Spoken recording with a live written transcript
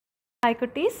Hi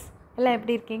குட்டீஸ், எல்லாம்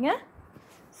எப்படி இருக்கீங்க?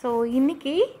 ஸோ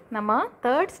இன்றைக்கி நம்ம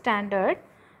 3rd ஸ்டாண்டர்ட்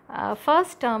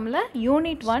ஃபர்ஸ்ட் டேர்மில்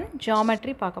யூனிட் 1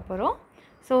 ஜியாமெட்ரி பார்க்க போகிறோம்.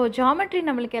 ஸோ ஜியாமெட்ரி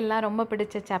நம்மளுக்கு எல்லாம் ரொம்ப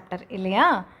பிடிச்ச சாப்டர் இல்லையா?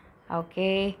 ஓகே,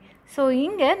 ஸோ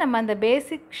இங்கே நம்ம அந்த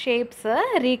பேசிக் ஷேப்ஸை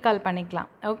ரீகால் பண்ணிக்கலாம்.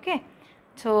 ஓகே,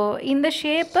 ஸோ இந்த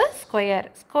ஷேப்பு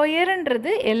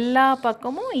ஸ்கொயருன்றது எல்லா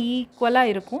பக்கமும்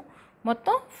ஈக்குவலாக இருக்கும்.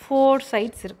 மொத்தம் 4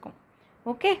 சைட்ஸ் இருக்கும்.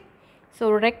 ஓகே, ஸோ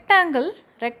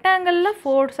ரெக்டாங்கிளில்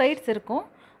 4 சைட்ஸ் இருக்கும்.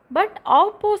 பட்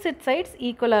ஆப்போசிட் சைட்ஸ்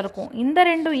ஈக்குவலாக இருக்கும். இந்த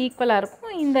ரெண்டும் ஈக்குவலாக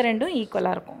இருக்கும், இந்த ரெண்டும்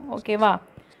ஈக்குவலாக இருக்கும். ஓகேவா?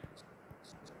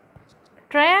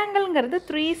 ட்ரையாங்கிள்ங்கிறது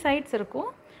 3 சைட்ஸ் இருக்கும்.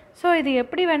 ஸோ இது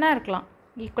எப்படி வேணால் இருக்கலாம்,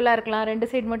 ஈக்குவலாக இருக்கலாம், 2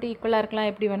 சைடு மட்டும் ஈக்குவலாக இருக்கலாம்,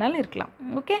 எப்படி வேணாலும் இருக்கலாம்.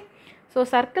 Okay, so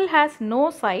circle has no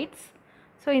sides.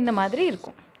 So இந்த மாதிரி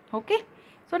இருக்கும். ஓகே,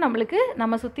 ஸோ நம்மளுக்கு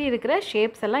நம்ம சுற்றி இருக்கிற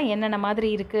ஷேப்ஸ் எல்லாம் என்னென்ன மாதிரி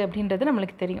இருக்குது அப்படின்றது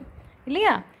நம்மளுக்கு தெரியும்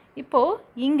இல்லையா? இப்போது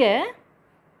இங்கே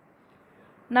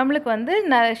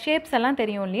நம்மளுக்கு ஷேப்ஸ் எல்லாம்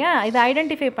தெரியும் இல்லையா? இதை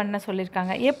ஐடென்டிஃபை பண்ண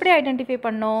சொல்லியிருக்காங்க. எப்படி ஐடென்டிஃபை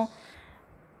பண்ணோம்?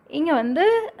 இங்கே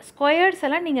ஸ்கொயர்ஸ்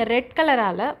எல்லாம் நீங்கள் ரெட்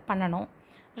கலரால் பண்ணணும்,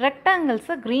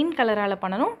 ரெக்டாங்கிள்ஸை க்ரீன் கலரால்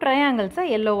பண்ணணும், ட்ரையாங்கிள்ஸை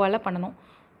எல்லோவால் பண்ணணும்.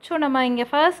 ஸோ நம்ம இங்கே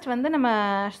ஃபர்ஸ்ட் நம்ம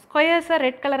ஸ்கொயர்ஸை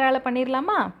ரெட் கலரால்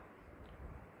பண்ணிடலாமா?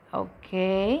 ஓகே,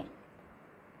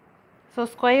 ஸோ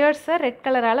ஸ்கொயர்ஸை ரெட்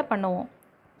கலரால் பண்ணுவோம்.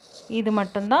 இது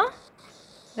மட்டும்தான்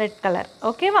ரெட் கலர்.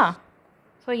 ஓகேவா?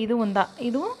 ஸோ இதுவும் தான்,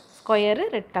 இதுவும் square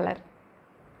red colour.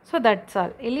 So that's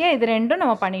all இல்லையா? இது ரெண்டும்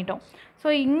நம்ம பண்ணிட்டோம். ஸோ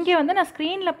இங்கே நான்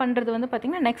ஸ்க்ரீனில் பண்ணுறது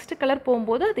பார்த்திங்கன்னா நெக்ஸ்ட் கலர்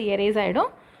போகும்போது அது எரேஸ் ஆகிடும்.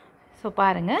 ஸோ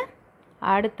பாருங்கள்,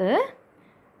 அடுத்து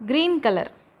க்ரீன்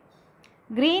கலர்.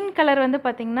 க்ரீன் கலர்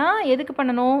பார்த்திங்கன்னா எதுக்கு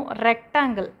பண்ணணும்?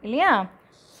 ரெக்டாங்கிள் இல்லையா?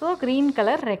 ஸோ க்ரீன்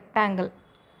கலர் ரெக்டாங்கிள்,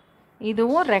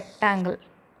 இதுவும் ரெக்டாங்கிள்.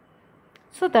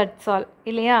 ஸோ தட்ஸ் ஆல்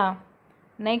இல்லையா?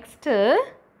 நெக்ஸ்ட்டு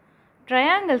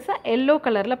ட்ரையாங்கிள்ஸை எல்லோ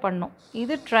கலரில் பண்ணோம்.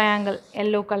 இது ட்ரையாங்கிள்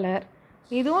எல்லோ கலர்,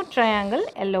 இதுவும் triangle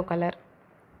yellow colour.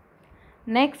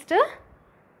 Next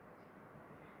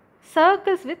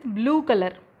circles with blue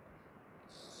colour.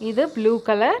 இது ப்ளூ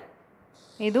கலர்,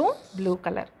 இதுவும் ப்ளூ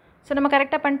கலர். ஸோ நம்ம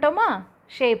கரெக்டாக பண்ணிட்டோமா?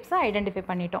 ஷேப்ஸை ஐடென்டிஃபை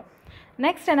பண்ணிட்டோம்.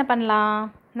 நெக்ஸ்ட் என்ன பண்ணலாம்?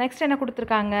 நெக்ஸ்ட் என்ன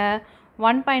கொடுத்துருக்காங்க?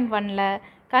 1.1ல்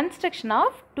கன்ஸ்ட்ரக்ஷன்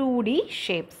ஆஃப் 2D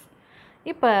ஷேப்ஸ்.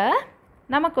 இப்போ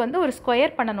நமக்கு ஒரு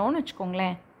ஸ்கொயர் பண்ணணும்னு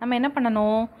வச்சுக்கோங்களேன். நம்ம என்ன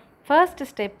பண்ணணும்? First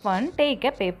step 1, take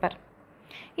a paper.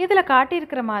 இதில்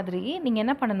காட்டியிருக்கிற மாதிரி நீங்கள்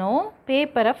என்ன பண்ணணும்?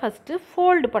 பேப்பரை ஃபஸ்ட்டு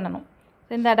ஃபோல்டு பண்ணணும்.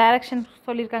 இந்த டைரக்ஷன்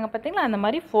சொல்லியிருக்காங்க பார்த்தீங்களா? அந்த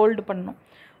மாதிரி ஃபோல்டு பண்ணணும்.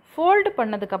 ஃபோல்டு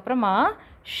பண்ணதுக்கப்புறமா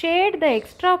ஷேட் த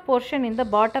எக்ஸ்ட்ரா போர்ஷன் இந்த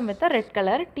bottom with red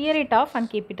colour, dear it of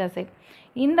and keep it aside.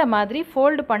 இந்த மாதிரி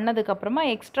ஃபோல்டு பண்ணதுக்கப்புறமா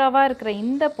எக்ஸ்ட்ராவாக இருக்கிற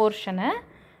இந்த போர்ஷனை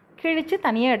கிழித்து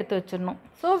தனியாக எடுத்து வச்சிடணும்.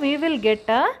 So we will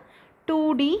get a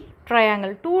 2D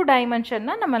triangle. 2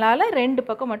 டைமென்ஷன்னா நம்மளால் 2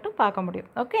 பக்கம் மட்டும் பார்க்க முடியும்.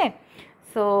 ஓகே,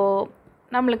 ஸோ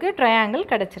நம்மளுக்கு ட்ரையாங்கிள்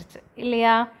கிடச்சிருச்சு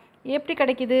இல்லையா? எப்படி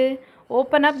கிடைக்கிது?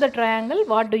 Open up the triangle.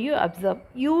 What to you observe?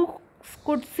 You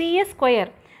good see a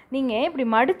square. நீங்கள் இப்படி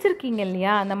மடிச்சிருக்கீங்க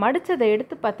இல்லையா? அந்த மடித்ததை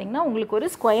எடுத்து பார்த்தீங்கன்னா உங்களுக்கு ஒரு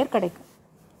ஸ்கொயர் கிடைக்கும்.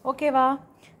 ஓகேவா?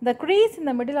 த crease in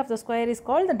the middle of the square is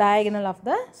called the diagonal of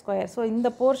the square. So இந்த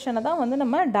போர்ஷனை தான்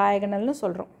நம்ம டயகனல்னு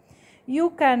சொல்கிறோம். You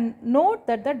can note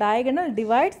that the diagonal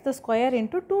divides the square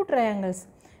into 2 triangles.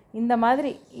 இந்த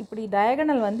மாதிரி இப்படி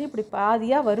டயகனல் இப்படி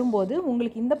பாதியாக வரும்போது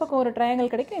உங்களுக்கு இந்த பக்கம் ஒரு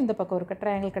ட்ரையாங்கிள் கிடைக்கும், இந்த பக்கம் ஒரு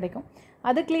ட்ரையாங்கிள் கிடைக்கும்.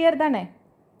 அது கிளியர் தானே?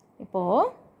 இப்போது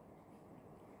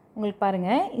உங்களுக்கு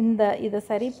பாருங்கள், இதை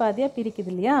சரி பாதியாக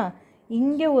பிரிக்குது இல்லையா?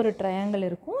 இங்கே ஒரு ட்ரையாங்கிள்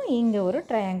இருக்கும், இங்கே ஒரு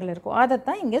ட்ரையாங்கிள் இருக்கும்.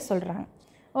 அதைத்தான் இங்கே சொல்கிறாங்க.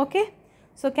 Okay,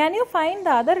 so can you find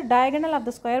the other diagonal of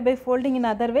the square by folding in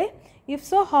other way? If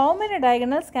so, how many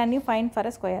diagonals can you find for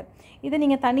a square? இதை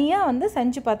நீங்கள் தனியாக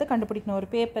செஞ்சு பார்த்து கண்டுபிடிக்கணும் ஒரு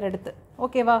பேப்பர் எடுத்து.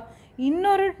 ஓகேவா?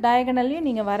 இன்னொரு டயகனல்லையும்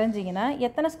நீங்கள் வரைஞ்சிங்கன்னா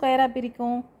எத்தனை ஸ்கொயராக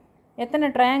பிரிக்கும், எத்தனை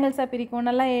ட்ரையாங்கிள்ஸாக பிரிக்கும்?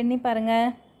 நல்லா எண்ணி பாருங்கள்.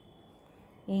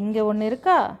 இங்கே ஒன்று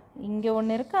இருக்கா, இங்கே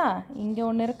ஒன்று இருக்கா, இங்கே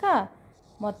ஒன்று இருக்கா,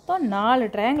 மொத்தம் 4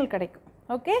 ட்ரையாங்கிள் கிடைக்கும்.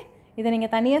 ஓகே, இதை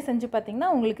நீங்கள் தனியாக செஞ்சு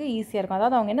பார்த்தீங்கன்னா உங்களுக்கு ஈஸியாக இருக்கும்.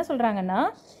 அதாவது அவங்க என்ன சொல்கிறாங்கன்னா,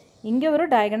 இங்கே ஒரு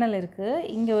டயகனல் இருக்குது,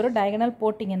 இங்கே ஒரு டயகனல்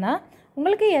போட்டிங்கன்னா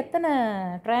உங்களுக்கு எத்தனை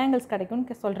ட்ரையாங்கிள்ஸ்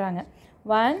கிடைக்கும்னு சொல்கிறாங்க.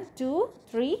 1 2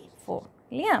 3 4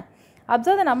 இல்லையா?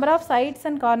 Observe the number of sides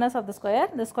and corners of the square.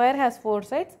 The square has 4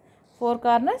 sides, 4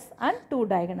 corners and 2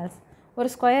 diagonals. ஒரு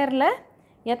ஸ்கொயரில்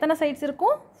எத்தனை சைட்ஸ்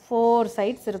இருக்கும்? 4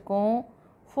 சைட்ஸ் இருக்கும்,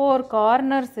 4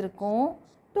 கார்னர்ஸ் இருக்கும்,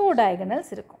 2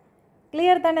 டயகனல்ஸ் இருக்கும்.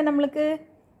 கிளியர் தானே நம்மளுக்கு?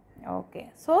 Okay,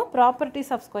 so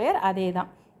properties of square அதே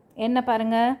தான். என்ன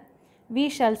பாருங்கள்? We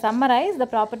shall summarize the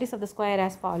properties of the square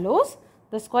as follows.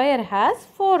 The square has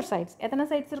 4 sides. எத்தனை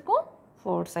சைட்ஸ் இருக்கும்?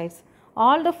 4 sides.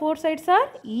 All the 4 sides are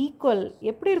equal.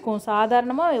 எப்படி இருக்கும்?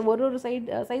 சாதாரணமாக ஒரு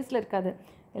சைஸில் இருக்காது,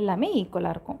 எல்லாமே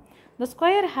ஈக்குவலாக இருக்கும். The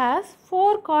square has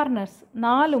 4 corners.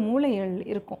 4 மூலைகள்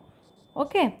இருக்கும்.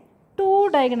 ஓகே, டூ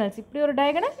டயகனல்ஸ், இப்படி ஒரு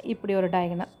டயகனல், இப்படி ஒரு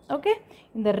டயகனல். ஓகே,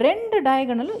 இந்த ரெண்டு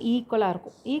டயகனலும் ஈக்குவலாக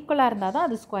இருக்கும். ஈக்குவலாக இருந்தால் தான்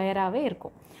அது ஸ்கொயராகவே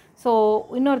இருக்கும். ஸோ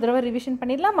இன்னொரு தடவை ரிவிஷன்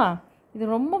பண்ணிடலாமா? இது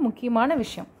ரொம்ப முக்கியமான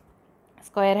விஷயம்.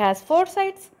 Square has 4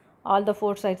 sides. All the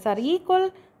 4 sides are equal.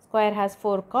 Square has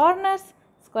 4 corners.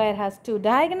 Square has 2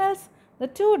 diagonals. The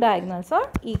 2 diagonals are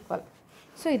equal.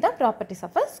 So, these are properties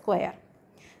of a square.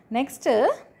 Next,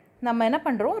 நம்ம என்ன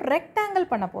பண்ணுறோம்? ரெக்டாங்கிள்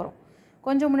பண்ண போகிறோம்.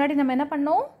 கொஞ்சம் முன்னாடி நம்ம என்ன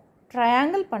பண்ணோம்?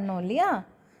 ட்ரையாங்கிள் பண்ணோம் இல்லையா?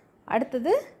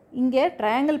 அடுத்தது இங்கே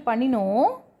ட்ரையாங்கிள் பண்ணினோம்,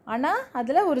 ஆனால்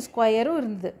அதில் ஒரு ஸ்கொயரும்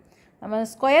இருந்தது. நம்ம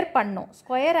ஸ்கொயர் பண்ணோம்.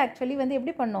 ஸ்கொயர் ஆக்சுவலி வந்து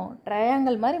எப்படி பண்ணோம்?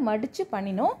 ட்ரையாங்கிள் மாதிரி மடித்து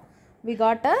பண்ணினோம். We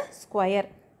got a square.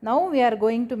 Now we are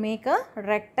going to make a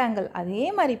rectangle. அதே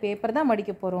மாதிரி பேப்பர் தான்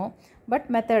மடிக்க போகிறோம், பட்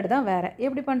மெத்தட் தான் வேறு.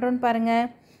 எப்படி பண்ணுறோன்னு பாருங்கள்.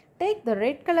 Take the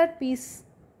red color piece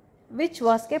which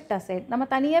was kept aside. நம்ம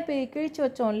தனியாக கிழிச்சு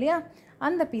வச்சோம் இல்லையா,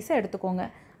 அந்த பீஸை எடுத்துக்கோங்க.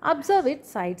 Observe its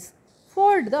sides.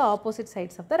 Fold the opposite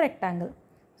sides of the rectangle.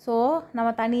 So நம்ம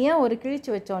தனியாக ஒரு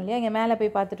கிழிச்சு வச்சோம் இல்லையா, இங்கே மேலே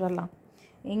போய் பார்த்துட்டு வரலாம்.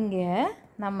 இங்கே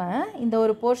நம்ம இந்த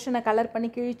ஒரு போர்ஷனை கலர் பண்ணி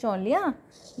கிழிச்சோம் இல்லையா,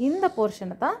 இந்த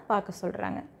போர்ஷனை தான் பார்க்க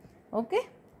சொல்கிறாங்க. ஓகே,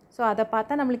 ஸோ அதை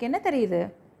பார்த்தா நம்மளுக்கு என்ன தெரியுது?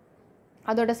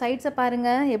 அதோட சைட்ஸை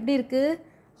பாருங்கள் எப்படி இருக்குது?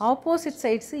 ஆப்போசிட்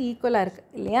சைட்ஸு ஈக்குவலாக இருக்குது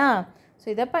இல்லையா? ஸோ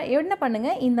இதை என்ன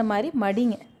பண்ணுங்கள், இந்த மாதிரி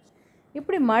மடிங்க.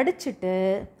 இப்படி மடிச்சுட்டு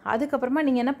அதுக்கப்புறமா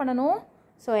நீங்கள் என்ன பண்ணணும்?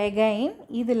 ஸோ எகைன்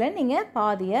இதில் நீங்கள்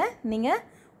பாதியை நீங்கள்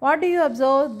what to you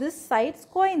observe? This sides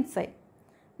coincide.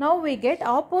 Now we get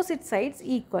opposite sides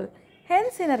equal.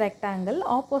 Hence in a rectangle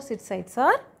opposite sides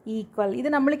are equal. இது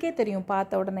நம்மளுக்கே தெரியும்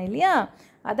பார்த்த உடனே இல்லையா?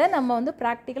 அதை நம்ம வந்து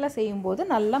ப்ராக்டிக்கலாக செய்யும்போது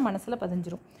நல்லா மனசில்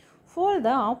பதிஞ்சிரும். Fold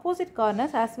the opposite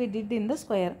corners as we did in the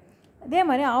square. அதே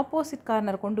மாதிரி ஆப்போசிட்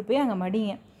கார்னர் கொண்டு போய் அங்கே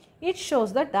மடிங்க. It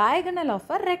shows the diagonal of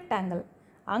a rectangle.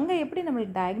 அங்கே எப்படி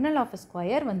நம்மளுக்கு டயகனல் ஆஃப் அ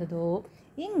ஸ்கொயர் வந்ததோ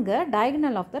இங்கே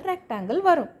டயகனல் ஆஃப் த ரெக்டாங்கிள்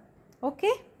வரும்.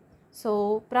 Okay, so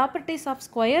properties of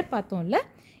square பார்த்தோம்ல,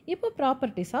 இப்போ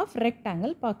ப்ராப்பர்ட்டிஸ் ஆஃப்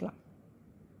ரெக்டாங்கிள் பார்க்கலாம்.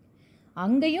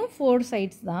 அங்கேயும் 4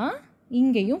 சைட்ஸ் தான்,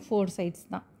 இங்கேயும் 4 சைட்ஸ்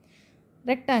தான்.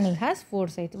 Rectangle has 4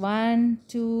 sides. 1,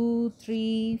 2,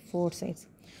 3, 4 sides.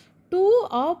 2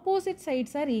 opposite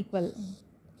sides are equal.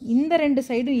 இந்த ரெண்டு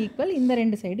சைடும் ஈக்குவல், இந்த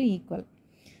ரெண்டு சைடும் ஈக்குவல்.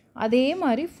 அதே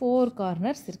மாதிரி 4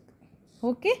 கார்னர்ஸ் இருக்குது.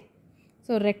 ஓகே,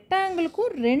 ஸோ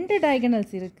ரெக்டாங்கிளுக்கும் 2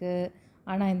 டயகனல்ஸ் இருக்குது,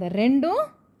 ஆனால் இந்த ரெண்டும்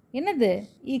என்னது?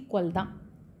 ஈக்குவல் தான்.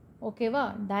 ஓகேவா?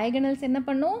 டயகனல்ஸ் என்ன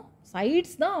பண்ணும்?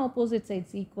 சைட்ஸ் தான் ஆப்போசிட்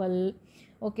சைட்ஸ் ஈக்குவல்.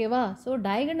 ஓகேவா? ஸோ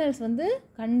டயகனல்ஸ் வந்து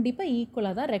கண்டிப்பாக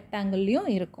ஈக்குவலாக தான் ரெக்டாங்கிள்லேயும்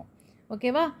இருக்கும்.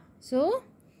 ஓகேவா? ஸோ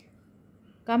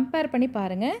கம்பேர் பண்ணி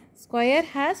பாருங்கள். Square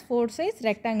has 4 sides,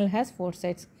 rectangle has 4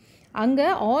 sides. அங்கே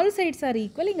ஆல் சைட்ஸ் ஆர்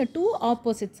ஈக்குவல், இங்கே 2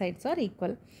 opposite sides are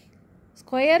equal.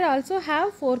 Square also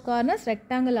have 4 corners,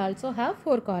 rectangle also have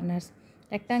 4 corners.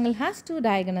 Rectangle has 2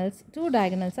 diagonals, 2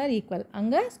 diagonals R equal.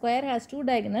 அங்கே square has 2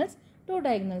 diagonals, 2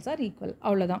 diagonals R equal.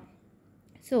 அவ்வளோதான்.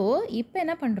 So இப்போ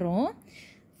என்ன பண்ணுறோம்?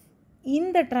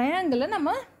 இந்த ட்ரையாங்கிளை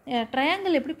நம்ம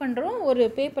triangle எப்படி பண்ணுறோம்? ஒரு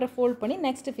பேப்பரை ஃபோல்ட் பண்ணி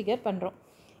நெக்ஸ்ட் ஃபிகர் பண்ணுறோம்.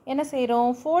 என்ன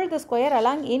செய்கிறோம்? Fold the square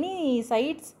along any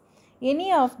sides any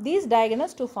of these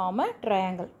diagonals to form a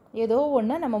triangle. ஏதோ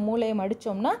ஒன்று நம்ம மூளையை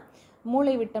மடித்தோம்னா,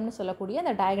 மூளை விட்டம்னு சொல்லக்கூடிய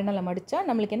அந்த டயகனலை மடித்தா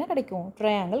நம்மளுக்கு என்ன கிடைக்கும்?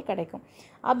 ட்ரையாங்கிள் கிடைக்கும்.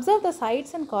 Observe the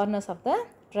sides and corners of the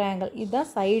triangle.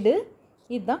 இதுதான் சைடு,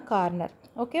 இதுதான் கார்னர்.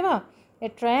 ஓகேவா?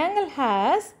 எ triangle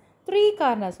has 3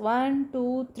 corners, 1,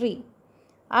 2, 3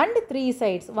 and 3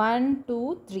 sides, 1, 2,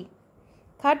 3.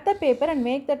 Cut the paper and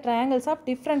make the triangles of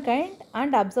different kind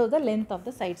and observe the length of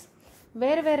the sides.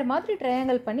 வேறு வேறு மாதிரி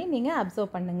triangle பண்ணி நீங்கள்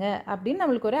observe பண்ணுங்கள் அப்படின்னு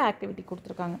நம்மளுக்கு ஒரு ஆக்டிவிட்டி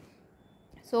கொடுத்துருக்காங்க.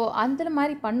 ஸோ அந்த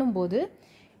மாதிரி பண்ணும்போது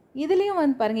இதுலேயும்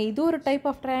வந்து பாருங்கள், இது ஒரு டைப்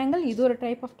ஆஃப் ட்ரையாங்கிள், இது ஒரு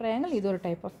டைப் ஆஃப் ட்ரையாங்கிள், இது ஒரு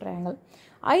டைப் ஆஃப் ட்ரையாங்கிள்.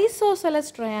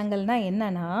 ஐசோசெலஸ் ட்ரையாங்கிள்னால்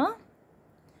என்னென்னா,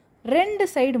 2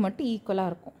 சைடு மட்டும்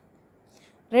ஈக்குவலாக இருக்கும்.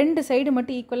 2 சைடு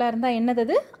மட்டும் ஈக்குவலாக இருந்தால்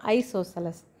என்னது?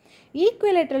 ஐசோசெலஸ்.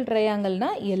 ஈக்குவலேட்ரல்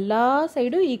ட்ரையாங்கிள்னால் எல்லா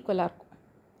சைடும் ஈக்குவலாக இருக்கும்.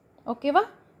 ஓகேவா?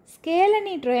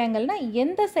 ஸ்கேலனி ட்ரையாங்கிள்னால்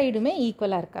எந்த சைடுமே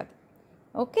ஈக்குவலாக இருக்காது.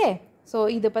 ஓகே, ஸோ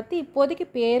இதை பற்றி இப்போதைக்கு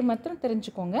பேர் மட்டும்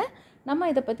தெரிஞ்சுக்கோங்க. நம்ம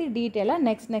இதை பற்றி டீட்டெயிலாக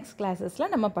நெக்ஸ்ட்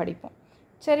கிளாஸஸில் நம்ம படிப்போம்.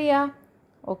 சரியா?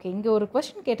 ஓகே, இங்கே ஒரு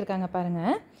கொஸ்டின் கேட்டிருக்காங்க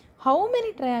பாருங்கள். How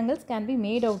many triangles can be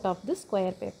made out of the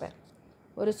square paper?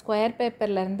 ஒரு ஸ்கொயர்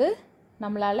பேப்பர்லேருந்து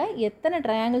நம்மளால் எத்தனை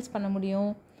ட்ரையாங்கிள்ஸ் பண்ண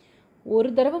முடியும்? ஒரு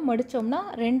தடவை மடித்தோம்னா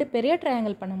 2 பெரிய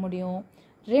ட்ரையாங்கிள் பண்ண முடியும்.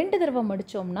 2 தடவை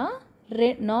மடித்தோம்னா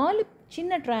 4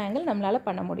 சின்ன ட்ரையாங்கிள் நம்மளால்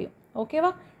பண்ண முடியும்.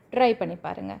 ஓகேவா? ட்ரை பண்ணி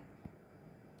பாருங்கள்.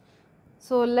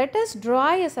 So let us draw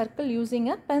a circle using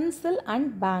a pencil and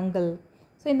bangle.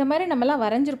 So இந்த மாதிரி நம்மலாம்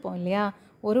வரைஞ்சிருப்போம் இல்லையா?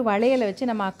 ஒரு வளையலை வச்சு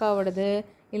நம்ம அக்காவோடது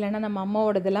இல்லைன்னா நம்ம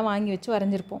அம்மாவோடதெல்லாம் வாங்கி வச்சு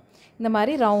வரைஞ்சிருப்போம். இந்த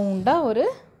மாதிரி ரவுண்டாக ஒரு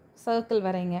circle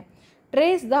வரைங்க.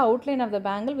 Trace the outline of the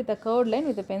bangle with a curve line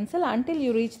with a pencil until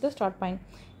you reach the start point.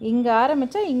 இங்கே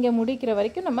ஆரம்பித்தா இங்கே முடிக்கிற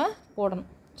வரைக்கும் நம்ம போடணும்.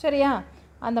 சரியா?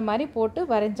 அந்த மாதிரி போட்டு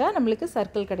வரைஞ்சால் நம்மளுக்கு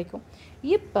சர்க்கிள் கிடைக்கும்.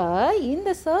 இப்போ இந்த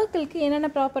சர்க்கிளுக்கு என்னென்ன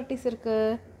ப்ராப்பர்ட்டிஸ்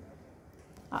இருக்குது?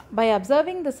 By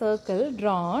observing the circle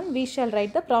drawn, we shall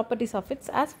write the properties of it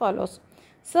as follows.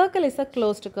 Circle is a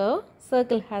closed curve.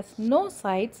 Circle has no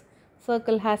sides.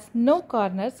 Circle has no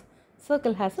corners.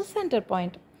 Circle has a center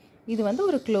point. இது வந்து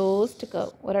ஒரு closed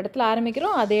curve. ஒரு இடத்துல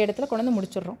ஆரம்பிக்கிறோம், அதே இடத்துல கொண்டு வந்து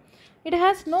முடிச்சிடுறோம். It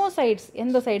has no sides.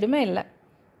 எந்த சைடுமே இல்லை.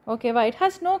 ஓகேவா? It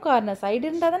has no corners. Side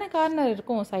இருந்தால் தானே கார்னர்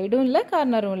இருக்கும். சைடும் இல்லை,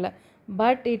 கார்னரும் இல்லை.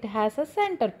 But it has a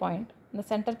center point. இந்த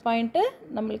சென்டர் பாயிண்ட்டு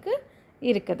நம்மளுக்கு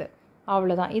இருக்குது.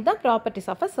 அவ்வளோதான். இதுதான் properties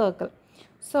of a circle.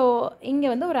 So இங்கே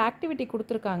வந்து ஒரு ஆக்டிவிட்டி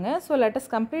கொடுத்துருக்காங்க. So let us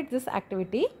complete this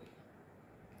activity.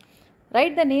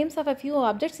 Right the names of a few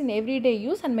objects in everyday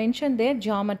use and mention there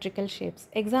geometrical shapes.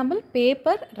 Example,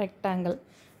 paper rectangle.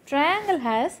 Triangle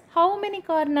has how many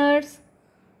corners?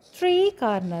 3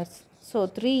 corners. So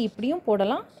 3 இப்படியும்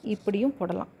போடலாம், இப்படியும்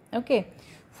போடலாம். Okay.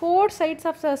 4 sides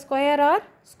of the square R,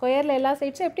 ஸ்கொயரில் எல்லா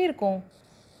சைட்ஸும் எப்படி இருக்கும்?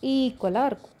 ஈக்குவலாக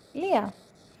இருக்கும் இல்லையா?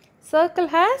 Circle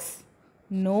has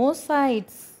no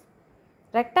sides.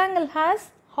 Rectangle has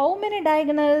how many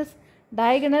diagonals?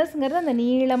 Diagonalsங்கிறது அந்த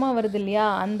நீளமாக வருது இல்லையா,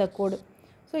 அந்த கோடு.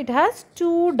 So it has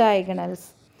 2 diagonals.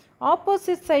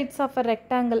 Opposite sides of a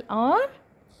rectangle are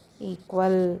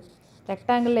equal.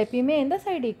 Rectangle எப்பயுமே எந்த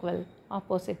சைடு ஈக்குவல்?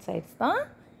 ஆப்போசிட் சைட்ஸ் தான்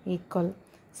equal.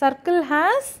 Circle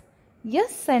has a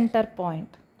center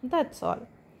point. That's all.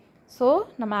 So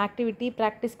நம்ம activity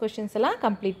practice questions எல்லாம்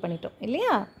கம்ப்ளீட் பண்ணிட்டோம்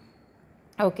இல்லையா?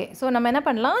 ஓகே. ஸோ நம்ம என்ன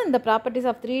பண்ணலாம், இந்த properties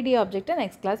of 3D ஆப்ஜெக்ட்டை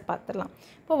next class பார்த்துடலாம்.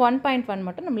 இப்போ 1.1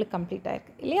 மட்டும் நம்மளுக்கு கம்ப்ளீட்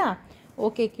ஆகிருக்கு இல்லையா?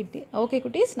 ஓகே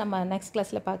குட்டீஸ், நம்ம நெக்ஸ்ட்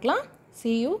கிளாஸில் பார்க்கலாம்.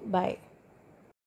 See you. Bye.